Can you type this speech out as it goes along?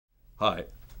Hi,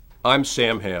 I'm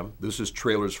Sam Hamm. This is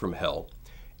Trailers from Hell.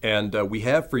 And we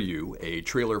have for you a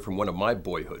trailer from one of my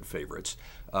boyhood favorites.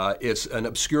 It's an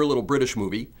obscure little British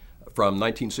movie from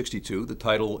 1962. The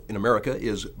title in America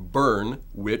is Burn,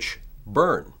 Witch,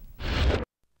 Burn.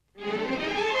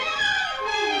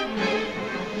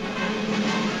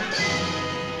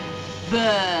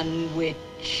 Burn,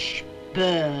 witch,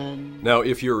 burn. Now,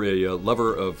 if you're a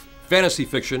lover of fantasy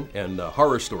fiction and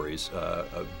horror stories,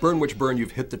 Burn, Witch, Burn,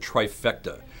 you've hit the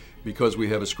trifecta, because we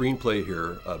have a screenplay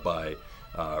here by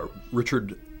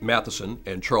Richard Matheson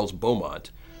and Charles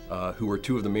Beaumont, who are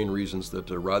two of the main reasons that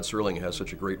Rod Serling has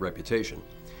such a great reputation.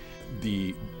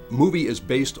 The movie is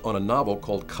based on a novel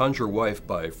called Conjure Wife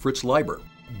by Fritz Leiber.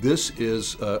 This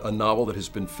is a novel that has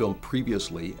been filmed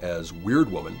previously as Weird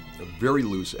Woman, a very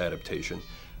loose adaptation,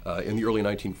 in the early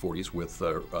 1940s with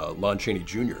Lon Chaney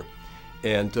Jr.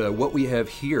 And what we have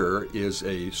here is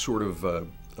a sort of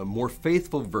a more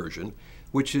faithful version,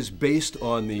 which is based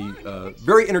on the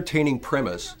very entertaining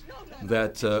premise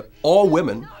that all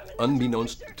women,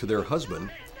 unbeknownst to their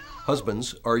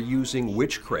husbands, are using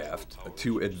witchcraft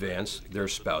to advance their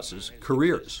spouses'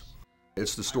 careers.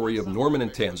 It's the story of Norman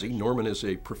and Tansy. Norman is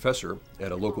a professor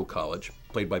at a local college,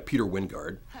 played by Peter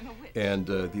Wyngarde, and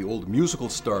the old musical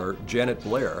star Janet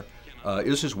Blair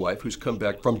is his wife, who's come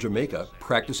back from Jamaica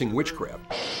practicing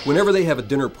witchcraft. Whenever they have a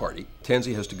dinner party,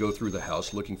 Tansy has to go through the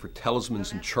house looking for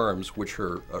talismans and charms which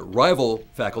her rival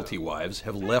faculty wives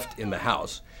have left in the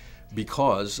house,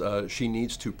 because she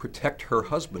needs to protect her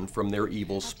husband from their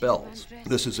evil spells.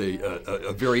 This is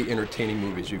a very entertaining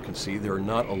movie, as you can see. There are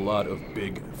not a lot of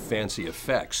big, fancy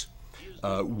effects.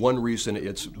 One reason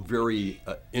it's very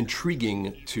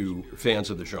intriguing to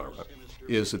fans of the genre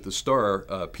is that the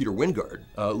star, Peter Wyngarde,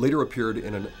 later appeared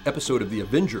in an episode of The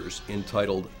Avengers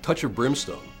entitled Touch of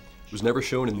Brimstone. It was never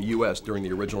shown in the US during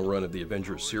the original run of the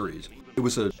Avengers series. It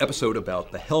was an episode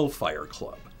about the Hellfire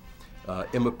Club.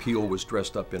 Emma Peel was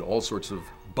dressed up in all sorts of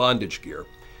bondage gear,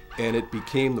 and it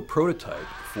became the prototype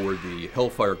for the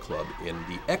Hellfire Club in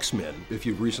the X-Men. If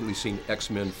you've recently seen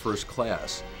X-Men First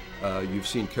Class, you've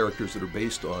seen characters that are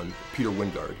based on Peter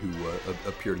Wyngarde, who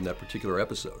appeared in that particular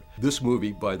episode. This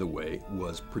movie, by the way,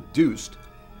 was produced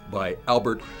by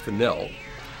Albert Finnell,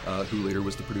 who later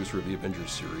was the producer of the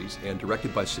Avengers series, and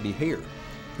directed by Sidney Hayers,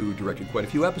 who directed quite a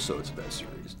few episodes of that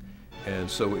series. And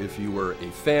so if you were a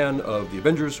fan of the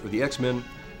Avengers or the X-Men,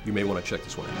 you may want to check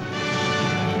this one out.